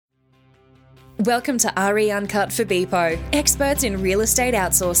Welcome to RE Uncut for Beepo, experts in real estate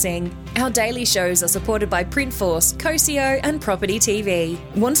outsourcing. Our daily shows are supported by Printforce, Cosio and Property TV.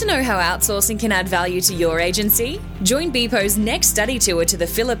 Want to know how outsourcing can add value to your agency? Join Beepo's next study tour to the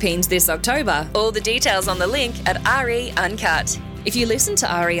Philippines this October. All the details on the link at RE Uncut. If you listen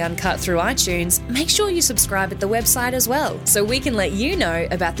to RE Uncut through iTunes, make sure you subscribe at the website as well, so we can let you know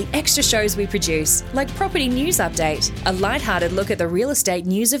about the extra shows we produce, like Property News Update, a lighthearted look at the real estate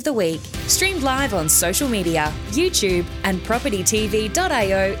news of the week, streamed live on social media, YouTube and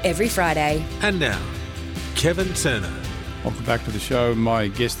propertytv.io every Friday. And now, Kevin Turner. Welcome back to the show. My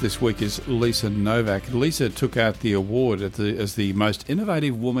guest this week is Lisa Novak. Lisa took out the award as the most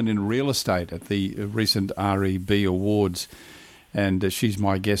innovative woman in real estate at the recent REB Awards. And she's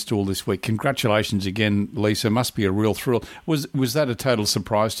my guest all this week. Congratulations again, Lisa. Must be a real thrill. Was that a total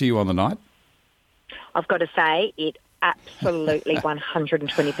surprise to you on the night? I've got to say, it absolutely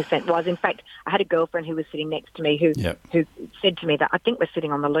 120% was. In fact, I had a girlfriend who was sitting next to me who said to me that I think we're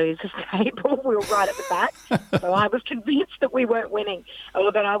sitting on the losers table. We were right at the back. So I was convinced that we weren't winning,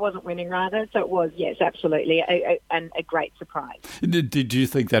 or that I wasn't winning, rather. So it was, yes, absolutely, a great surprise. Did you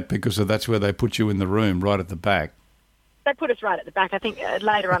think that because that's where they put you in the room, right at the back? They put us right at the back. I think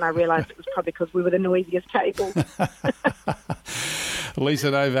later on I realised it was probably because we were the noisiest table.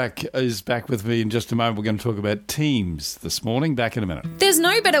 Lisa Novak is back with me in just a moment. We're going to talk about teams this morning. Back in a minute. There's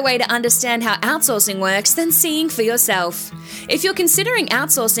no better way to understand how outsourcing works than seeing for yourself. If you're considering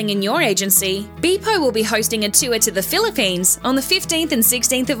outsourcing in your agency, Beepo will be hosting a tour to the Philippines on the 15th and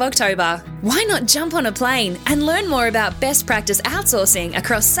 16th of October. Why not jump on a plane and learn more about best practice outsourcing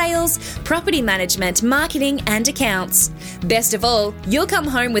across sales, property management, marketing and accounts? Best of all, you'll come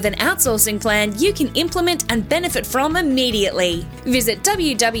home with an outsourcing plan you can implement and benefit from immediately. Visit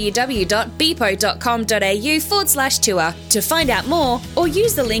www.beepo.com.au/tour to find out more, or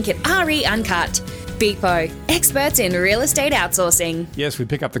use the link at RE Uncut. Beepo, experts in real estate outsourcing. Yes, we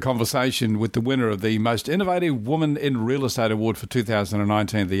pick up the conversation with the winner of the Most Innovative Woman in Real Estate Award for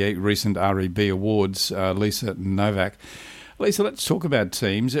 2019, the recent REB Awards, Lisa Novak. Lisa, let's talk about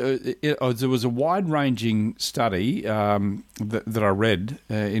teams. There was a wide-ranging study that I read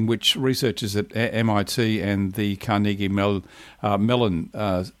in which researchers at MIT and the Carnegie Mellon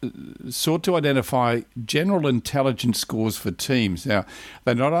sought to identify general intelligence scores for teams. Now,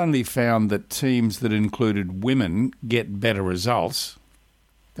 they not only found that teams that included women get better results.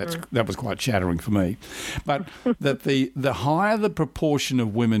 That was quite shattering for me. But that the higher the proportion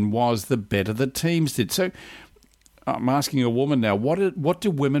of women was, the better the teams did. So I'm asking a woman now, what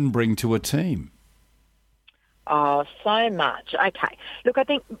do women bring to a team? Oh, so much. Okay. Look, I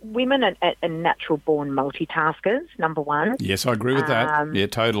think women are natural-born multitaskers, number one. Yes, I agree with that. Yeah,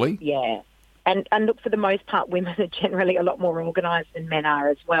 totally. Yeah. And look, for the most part, women are generally a lot more organised than men are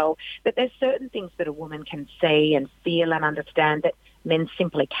as well. But there's certain things that a woman can see and feel and understand that men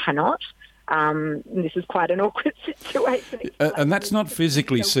simply cannot. This is quite an awkward situation. And that's not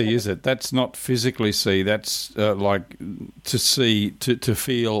physically see, is it? That's not physically see. That's like to see, to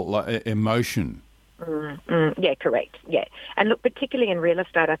feel like emotion. Yeah, correct. Yeah. And look, particularly in real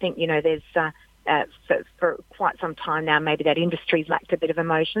estate, I think, there's for quite some time now, maybe that industry's lacked a bit of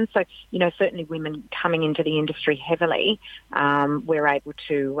emotion. So, certainly women coming into the industry heavily, we're able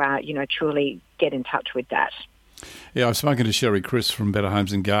to, truly get in touch with that. Yeah, I've spoken to Sherry Chris from Better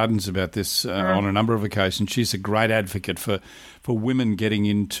Homes and Gardens about this on a number of occasions. She's a great advocate for women getting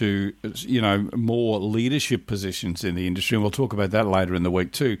into, more leadership positions in the industry, and we'll talk about that later in the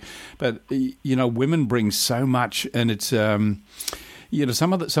week too. But, women bring so much, and it's, some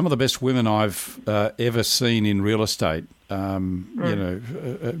of the best women I've ever seen in real estate, are mums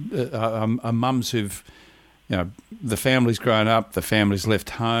who've, the family's grown up, the family's left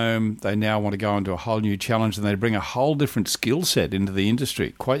home, they now want to go into a whole new challenge, and they bring a whole different skill set into the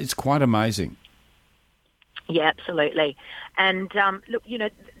industry. It's quite amazing. Yeah, absolutely. And look,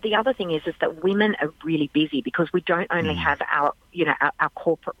 the other thing is that women are really busy because we don't only have our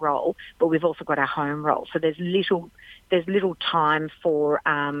corporate role, but we've also got our home role. So there's little time for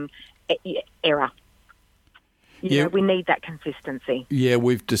error. We need that consistency. Yeah,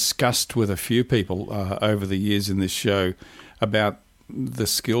 we've discussed with a few people over the years in this show about the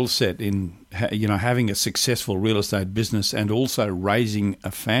skill set in, having a successful real estate business and also raising a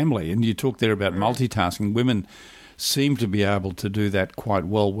family. And you talk there about multitasking. Women seem to be able to do that quite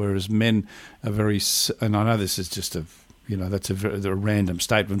well, whereas men are very, and I know this is just that's a random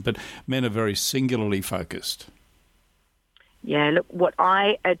statement, but men are very singularly focused. Yeah, look, what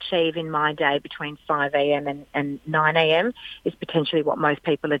I achieve in my day between 5 a.m. and 9 a.m. is potentially what most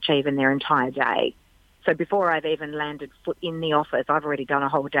people achieve in their entire day. So before I've even landed foot in the office, I've already done a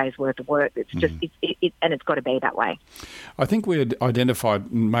whole day's worth of work. It's just, and it's got to be that way. I think we had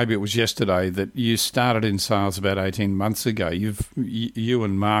identified, maybe it was yesterday, that you started in sales about 18 months ago. You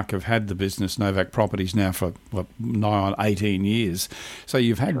and Mark have had the business Novak Properties now for nigh on 18 years. So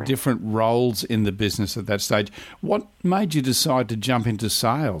you've had different roles in the business at that stage. What made you decide to jump into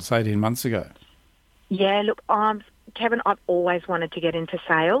sales 18 months ago? Yeah, look, Kevin, I've always wanted to get into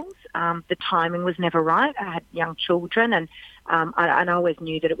sales. The timing was never right. I had young children, and I always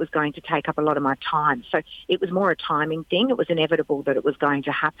knew that it was going to take up a lot of my time. So it was more a timing thing. It was inevitable that it was going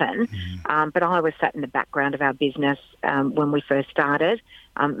to happen. But I was sat in the background of our business when we first started,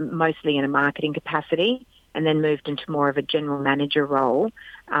 mostly in a marketing capacity, and then moved into more of a general manager role.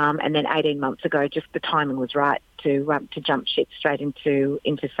 And then 18 months ago, just the timing was right to jump ship straight into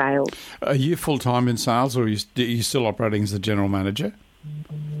sales. Are you full-time in sales, or are you still operating as a general manager?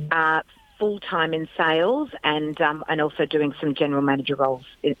 Full-time in sales and also doing some general manager roles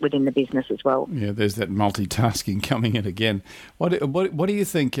within the business as well. Yeah, there's that multitasking coming in again. What do you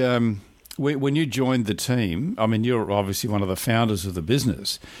think, when you joined the team, I mean, you're obviously one of the founders of the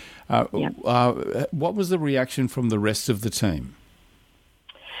business, what was the reaction from the rest of the team?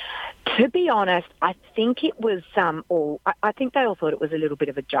 To be honest, I think it was I think they all thought it was a little bit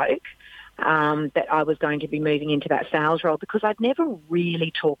of a joke that I was going to be moving into that sales role, because I'd never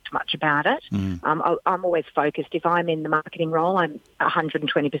really talked much about it. I'm always focused. If I'm in the marketing role, I'm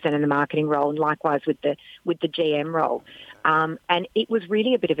 120% in the marketing role, and likewise with the GM role. And it was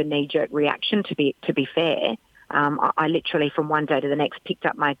really a bit of a knee-jerk reaction, to be fair. I literally, from one day to the next, picked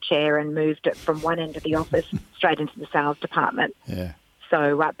up my chair and moved it from one end of the office straight into the sales department. Yeah.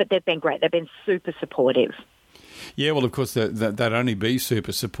 So, but they've been great. They've been super supportive. Yeah, well, of course, they'd only be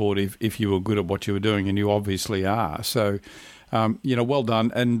super supportive if you were good at what you were doing, and you obviously are. So, well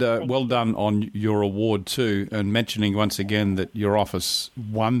done, and well done on your award too, and mentioning once again that your office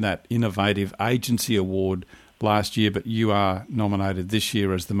won that Innovative Agency Award last year, but you are nominated this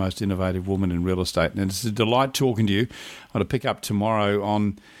year as the most innovative woman in real estate. And it's a delight talking to you. I'm going to pick up tomorrow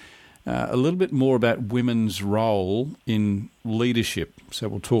on a little bit more about women's role in leadership. So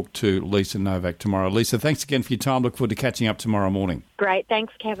we'll talk to Lisa Novak tomorrow. Lisa, thanks again for your time. Look forward to catching up tomorrow morning. Great.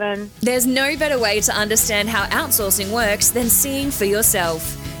 Thanks, Kevin. There's no better way to understand how outsourcing works than seeing for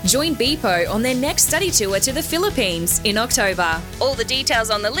yourself. Join Beepo on their next study tour to the Philippines in October. All the details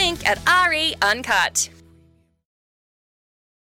on the link at RE Uncut.